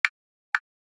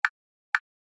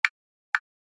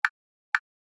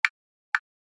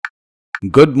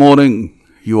Good morning.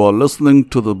 You are listening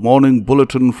to the morning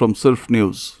bulletin from Sirf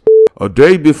News. A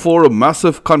day before a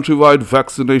massive countrywide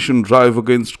vaccination drive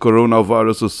against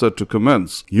coronavirus is set to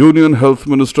commence, Union Health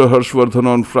Minister Harshvardhan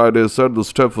on Friday said the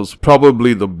step was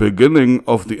probably the beginning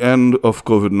of the end of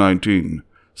COVID-19.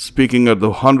 Speaking at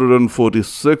the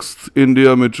 146th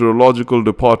India Meteorological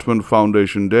Department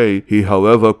Foundation Day, he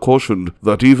however cautioned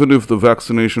that even if the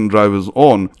vaccination drive is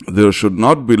on, there should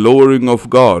not be lowering of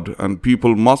guard and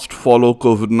people must follow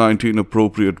COVID-19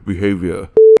 appropriate behavior.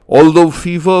 Although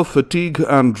fever, fatigue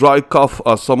and dry cough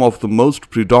are some of the most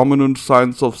predominant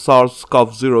signs of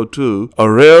SARS-CoV-2, a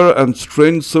rare and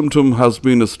strange symptom has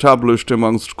been established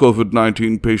amongst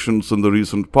COVID-19 patients in the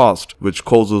recent past, which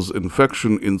causes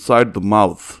infection inside the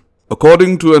mouth.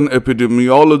 According to an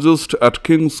epidemiologist at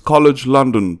King's College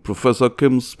London, Professor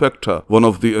Kim Spector, one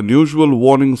of the unusual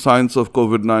warning signs of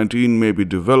COVID-19 may be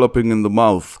developing in the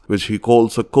mouth, which he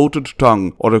calls a coated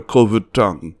tongue or a COVID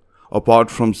tongue.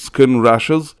 Apart from skin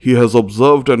rashes, he has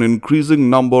observed an increasing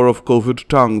number of COVID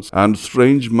tongues and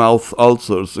strange mouth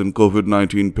ulcers in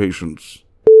COVID-19 patients.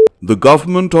 The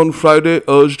government on Friday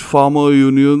urged farmer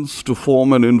unions to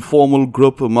form an informal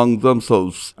group among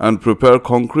themselves and prepare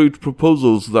concrete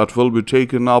proposals that will be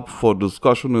taken up for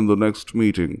discussion in the next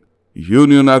meeting.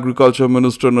 Union Agriculture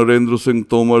Minister Narendra Singh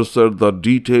Tomar said that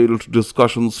detailed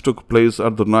discussions took place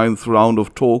at the 9th round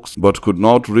of talks but could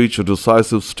not reach a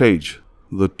decisive stage.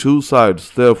 The two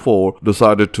sides, therefore,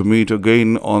 decided to meet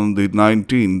again on the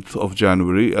 19th of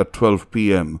January at 12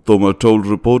 p.m. Tomar told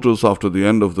reporters after the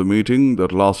end of the meeting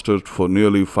that lasted for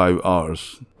nearly 5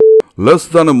 hours. Less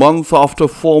than a month after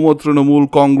former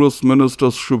Trinamool Congress Minister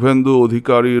Shubhendu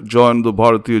Adhikari joined the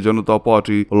Bharatiya Janata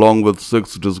Party along with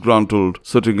 6 disgruntled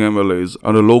sitting MLAs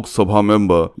and a Lok Sabha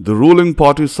member, the ruling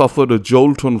party suffered a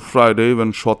jolt on Friday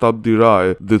when Shatabdi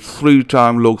Rai, the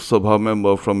 3-time Lok Sabha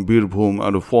member from Birbhum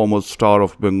and a former star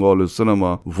of Bengali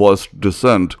cinema, voiced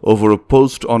dissent over a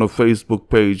post on a Facebook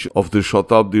page of the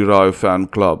Shatabdi Rai fan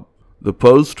club. The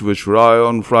post, which Rai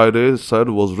on Friday said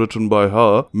was written by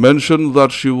her, mentioned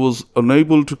that she was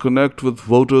unable to connect with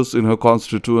voters in her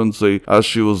constituency as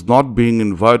she was not being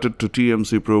invited to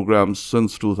TMC programs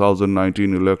since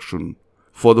 2019 election.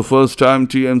 For the first time,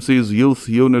 TMC's Youth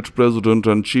Unit President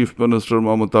and Chief Minister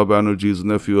Mamata Banerjee's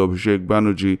nephew Abhishek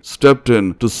Banerjee stepped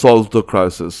in to solve the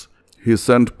crisis. He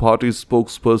sent party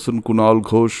spokesperson Kunal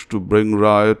Ghosh to bring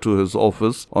Rai to his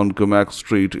office on Kamak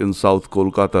Street in South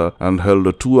Kolkata and held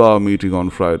a 2-hour meeting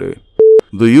on Friday.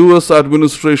 The US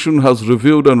administration has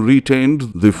reviewed and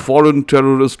retained the Foreign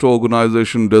Terrorist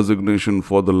Organization designation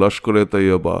for the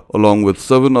Lashkar-e-Taiba, along with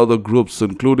 7 other groups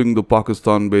including the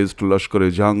Pakistan-based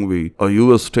Lashkar-e-Jhangvi, a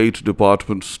US State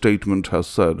Department statement has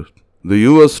said. The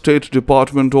U.S. State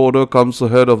Department order comes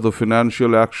ahead of the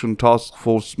Financial Action Task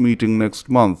Force meeting next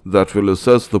month that will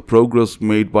assess the progress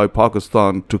made by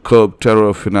Pakistan to curb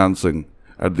terror financing.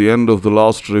 At the end of the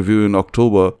last review in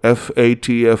October,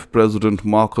 FATF President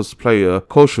Marcus Player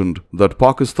cautioned that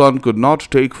Pakistan could not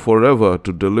take forever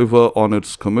to deliver on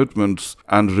its commitments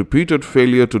and repeated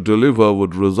failure to deliver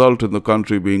would result in the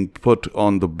country being put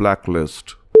on the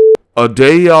blacklist. A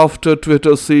day after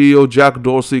Twitter CEO Jack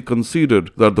Dorsey conceded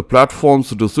that the platform's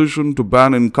decision to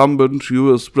ban incumbent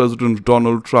US President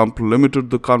Donald Trump limited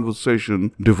the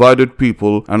conversation, divided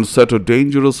people, and set a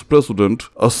dangerous precedent,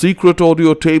 a secret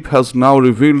audio tape has now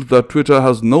revealed that Twitter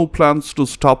has no plans to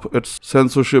stop its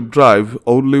censorship drive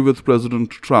only with President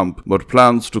Trump, but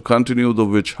plans to continue the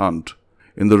witch hunt.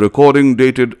 In the recording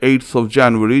dated 8th of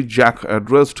January, Jack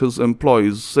addressed his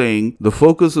employees saying, "The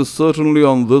focus is certainly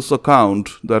on this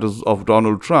account, that is of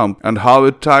Donald Trump, and how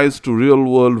it ties to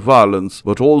real-world violence,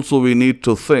 but also we need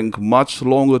to think much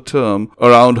longer term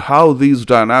around how these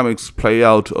dynamics play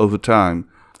out over time.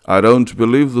 I don't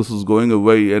believe this is going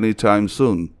away anytime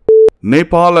soon."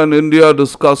 Nepal and India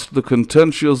discussed the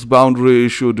contentious boundary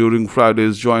issue during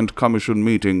Friday's Joint Commission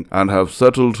meeting and have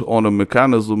settled on a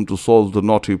mechanism to solve the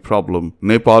knotty problem,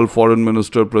 Nepal Foreign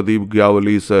Minister Pradeep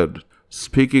Gyawali said.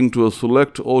 Speaking to a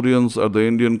select audience at the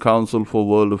Indian Council for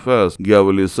World Affairs,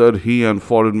 Gyawali said he and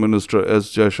Foreign Minister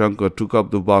S. Jaishankar took up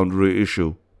the boundary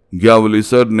issue. Gyawali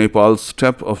said Nepal's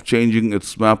step of changing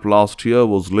its map last year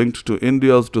was linked to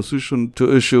India's decision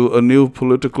to issue a new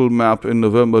political map in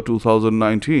November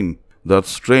 2019.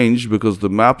 That's strange because the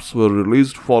maps were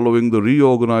released following the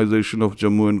reorganization of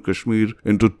Jammu and Kashmir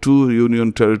into 2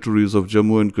 union territories of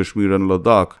Jammu and Kashmir and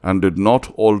Ladakh and did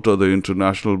not alter the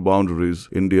international boundaries,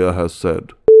 India has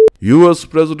said. U.S.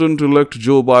 President-elect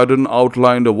Joe Biden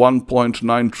outlined a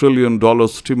 $1.9 trillion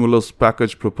stimulus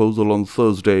package proposal on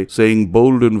Thursday, saying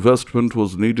bold investment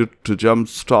was needed to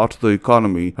jump-start the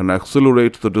economy and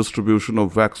accelerate the distribution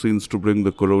of vaccines to bring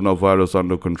the coronavirus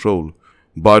under control.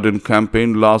 Biden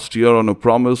campaigned last year on a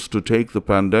promise to take the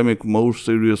pandemic more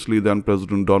seriously than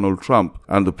President Donald Trump,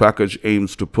 and the package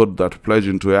aims to put that pledge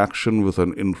into action with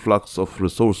an influx of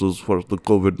resources for the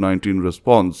COVID-19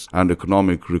 response and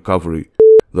economic recovery.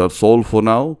 That's all for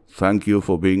now. Thank you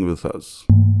for being with us.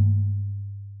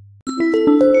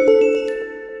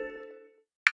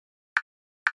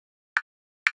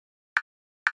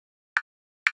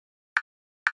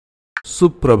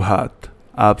 सुप्रभात।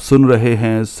 आप सुन रहे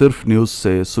हैं सिर्फ news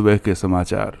से सुबह के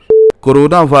समाचार।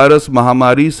 Corona virus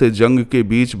महामारी से जंग के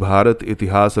बीच भारत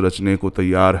इतिहास रचने को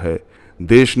तैयार है।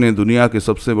 देश ने दुनिया के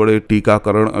सबसे बड़े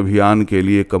टीकाकरण अभियान के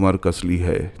लिए कमर कस ली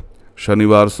है।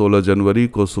 शनिवार 16 जनवरी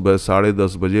को सुबह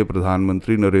 10:30 बजे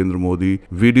प्रधानमंत्री नरेंद्र मोदी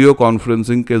वीडियो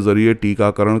कॉन्फ्रेंसिंग के जरिए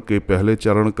टीकाकरण के पहले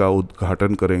चरण का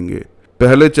उद्घाटन करेंगे।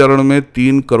 पहले चरण में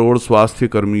 3 करोड़ स्वास्थ्य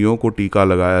कर्मियों को टीका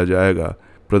लगाया जाएगा।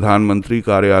 प्रधानमंत्री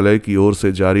कार्यालय की ओर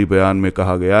से जारी बयान में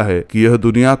कहा गया है कि यह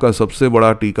दुनिया का सबसे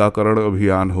बड़ा टीकाकरण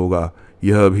अभियान होगा।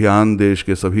 यह अभियान देश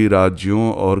के सभी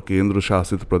राज्यों और केंद्र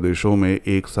शासित प्रदेशों में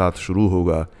एक साथ शुरू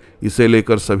होगा। इसे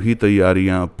लेकर सभी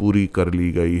तैयारियां पूरी कर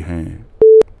ली गई हैं।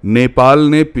 नेपाल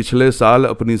ने पिछले साल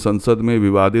अपनी संसद में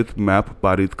विवादित मैप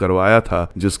पारित करवाया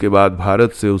था, जिसके बाद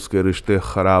भारत से उसके रिश्ते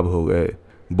खराब हो गए।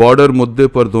 बॉर्डर मुद्दे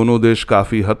पर दोनों देश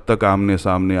काफी हद तक आमने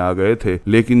सामने आ गए थे,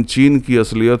 लेकिन चीन की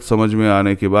असलियत समझ में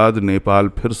आने के बाद नेपाल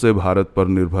फिर से भारत पर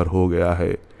निर्भर हो गया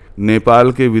है।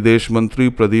 नेपाल के विदेश मंत्री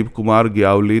प्रदीप कुमार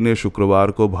ग्यावली ने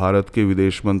शुक्रवार को भारत के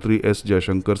विदेश मंत्री एस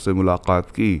जयशंकर से मुलाकात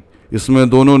की। इसमें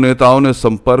दोनों नेताओं ने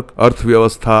संपर्क,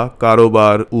 अर्थव्यवस्था,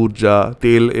 कारोबार, ऊर्जा,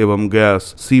 तेल एवं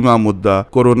गैस, सीमा मुद्दा,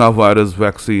 कोरोना वायरस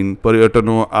वैक्सीन,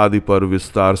 पर्यटनों आदि पर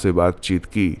विस्तार से बातचीत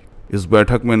की। इस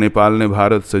बैठक में नेपाल ने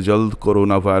भारत से जल्द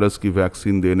कोरोना वायरस की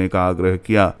वैक्सीन देने का आग्रह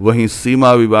किया, वहीं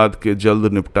सीमा विवाद के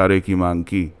जल्द निपटारे की मांग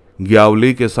की।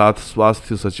 ग्यावली के साथ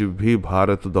स्वास्थ्य सचिव भी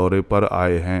भारत दौरे पर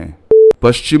आए हैं।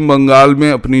 पश्चिम बंगाल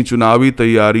में अपनी चुनावी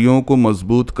तैयारियों को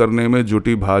मजबूत करने में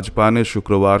जुटी भाजपा ने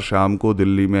शुक्रवार शाम को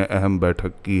दिल्ली में अहम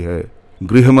बैठक की है।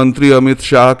 गृह मंत्री अमित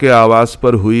शाह के आवास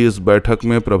पर हुई इस बैठक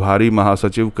में प्रभारी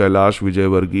महासचिव कैलाश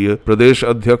विजयवर्गीय, प्रदेश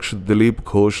अध्यक्ष दिलीप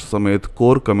घोष समेत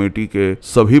कोर कमेटी के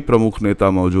सभी प्रमुख नेता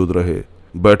मौजूद रहे।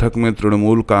 बैठक में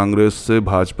तृणमूल कांग्रेस से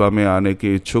भाजपा में आने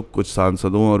के इच्छुक कुछ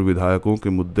सांसदों और विधायकों के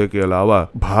मुद्दे के अलावा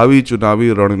भावी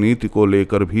चुनावी रणनीति को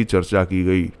लेकर भी चर्चा की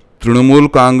गई। तृणमूल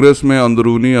कांग्रेस में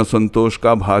अंदरूनी असंतोष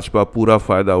का भाजपा पूरा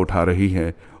फायदा उठा रही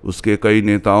है। उसके कई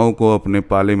नेताओं को अपने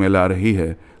पाले में ला रही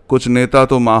है। कुछ नेता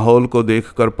तो माहौल को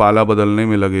देखकर पाला बदलने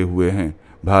में लगे हुए हैं।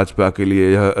 भाजपा के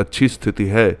लिए यह अच्छी स्थिति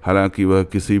है, हालांकि वह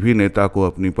किसी भी नेता को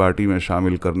अपनी पार्टी में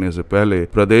शामिल करने से पहले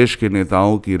प्रदेश के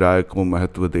नेताओं की राय को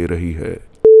महत्व दे रही है।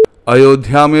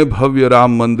 अयोध्या में भव्य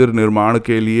राम मंदिर निर्माण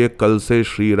के लिए कल से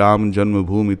श्री राम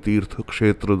जन्मभूमि तीर्थ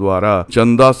क्षेत्र द्वारा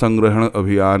चंदा संग्रहण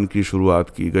अभियान की शुरुआत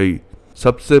की गई।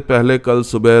 सबसे पहले कल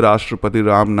सुबह राष्ट्रपति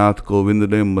रामनाथ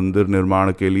कोविंद ने मंदिर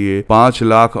निर्माण के लिए 5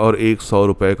 लाख और 100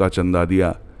 रुपए का चंदा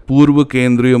दिया। पूर्व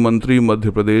केंद्रीय मंत्री, मध्य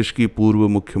प्रदेश की पूर्व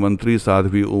मुख्यमंत्री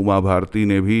साध्वी उमा भारती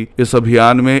ने भी इस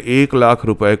अभियान में 1 लाख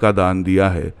रुपए का दान दिया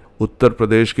है। उत्तर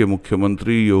प्रदेश के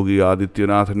मुख्यमंत्री योगी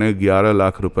आदित्यनाथ ने 11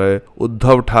 लाख रुपए,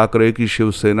 उद्धव ठाकरे की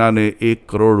शिवसेना ने 1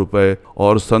 करोड़ रुपए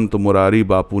और संत मुरारी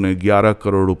बापू ने 11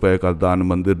 करोड़ रुपए का दान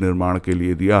मंदिर निर्माण के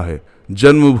लिए दिया है।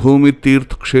 जन्मभूमि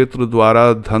तीर्थ क्षेत्र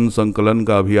द्वारा धन संकलन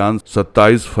का अभियान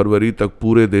 27 फरवरी तक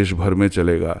पूरे देश भर में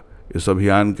चलेगा। इस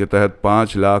अभियान के तहत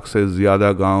 5 लाख से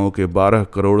ज्यादा गांवों के 12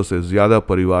 करोड़ से ज्यादा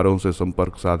परिवारों से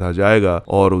संपर्क साधा जाएगा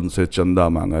और उनसे चंदा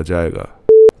मांगा जाएगा।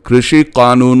 कृषि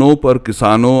कानूनों पर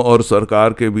किसानों और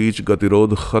सरकार के बीच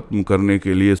गतिरोध खत्म करने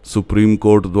के लिए सुप्रीम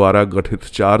कोर्ट द्वारा गठित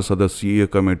 4 सदस्यीय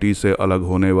कमेटी से अलग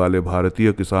होने वाले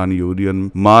भारतीय किसान यूनियन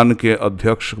मान के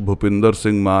अध्यक्ष भूपिंदर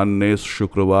सिंह मान ने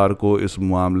शुक्रवार को इस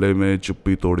मामले में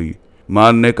चुप्पी तोड़ी।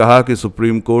 मान ने कहा कि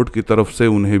सुप्रीम कोर्ट की तरफ से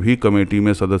उन्हें भी कमेटी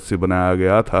में सदस्य बनाया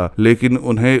गया था, लेकिन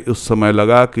उन्हें उस समय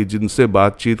लगा कि जिनसे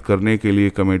बातचीत करने के लिए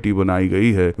कमेटी बनाई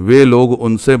गई है वे लोग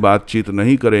उनसे बातचीत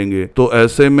नहीं करेंगे, तो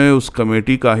ऐसे में उस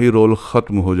कमेटी का ही रोल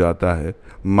खत्म हो जाता है।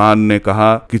 मान ने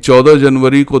कहा कि 14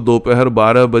 जनवरी को दोपहर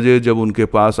 12 बजे जब उनके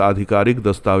पास आधिकारिक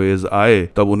दस्तावेज आए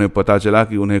तब उन्हें पता चला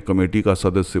कि उन्हें कमेटी का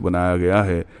सदस्य बनाया गया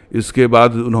है। इसके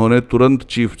बाद उन्होंने तुरंत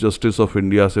चीफ जस्टिस ऑफ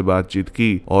इंडिया से बातचीत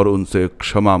की और उनसे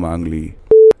क्षमा मांग ली।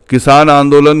 किसान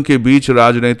आंदोलन के बीच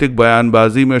राजनीतिक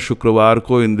बयानबाजी में शुक्रवार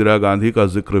को इंदिरा गांधी का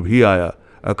जिक्र भी आया।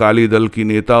 अकाली दल की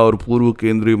नेता और पूर्व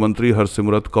केंद्रीय मंत्री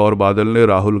हरसिमरत कौर बादल ने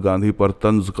राहुल गांधी पर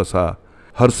तंज कसा।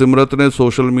 हरसिमरत ने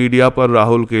सोशल मीडिया पर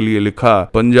राहुल के लिए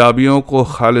लिखा, पंजाबियों को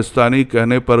खालिस्तानी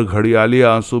कहने पर घड़ियाली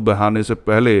आंसू बहाने से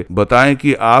पहले बताएं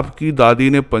कि आपकी दादी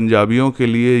ने पंजाबियों के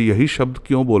लिए यही शब्द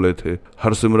क्यों बोले थे।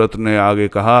 हरसिमरत ने आगे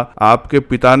कहा, आपके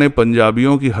पिता ने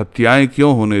पंजाबियों की हत्याएं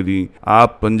क्यों होने दी?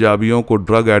 आप पंजाबियों को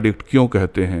ड्रग एडिक्ट क्यों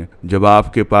कहते हैं? जब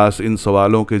आपके पास इन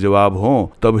सवालों के जवाब हों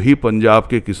तभी पंजाब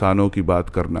के किसानों की बात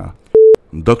करना।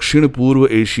 दक्षिण पूर्व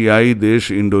एशियाई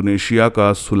देश इंडोनेशिया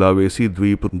का सुलावेसी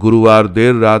द्वीप गुरुवार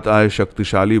देर रात आए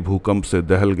शक्तिशाली भूकंप से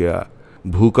दहल गया।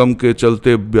 भूकंप के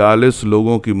चलते 42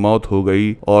 लोगों की मौत हो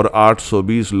गई और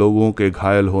 820 लोगों के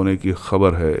घायल होने की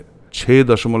खबर है।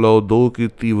 6.2 की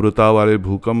तीव्रता वाले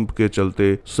भूकंप के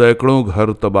चलते सैकड़ों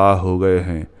घर तबाह हो गए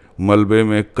हैं। मलबे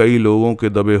में कई लोगों के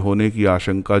दबे होने की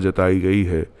आशंका जताई गई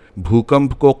है।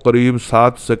 भूकंप को करीब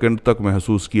 7 सेकंड तक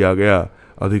महसूस किया गया।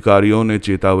 अधिकारियों ने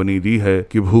चेतावनी दी है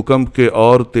कि भूकंप के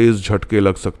और तेज झटके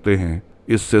लग सकते हैं।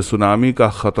 इससे सुनामी का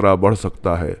खतरा बढ़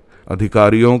सकता है।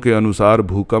 अधिकारियों के अनुसार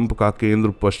भूकंप का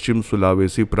केंद्र पश्चिम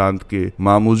सुलावेसी प्रांत के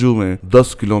मामुजू में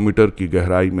 10 किलोमीटर की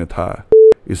गहराई में था।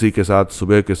 इसी के साथ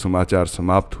सुबह के समाचार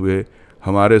समाप्त हुए।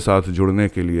 हमारे साथ जुड़ने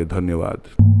के लिए धन्यवाद।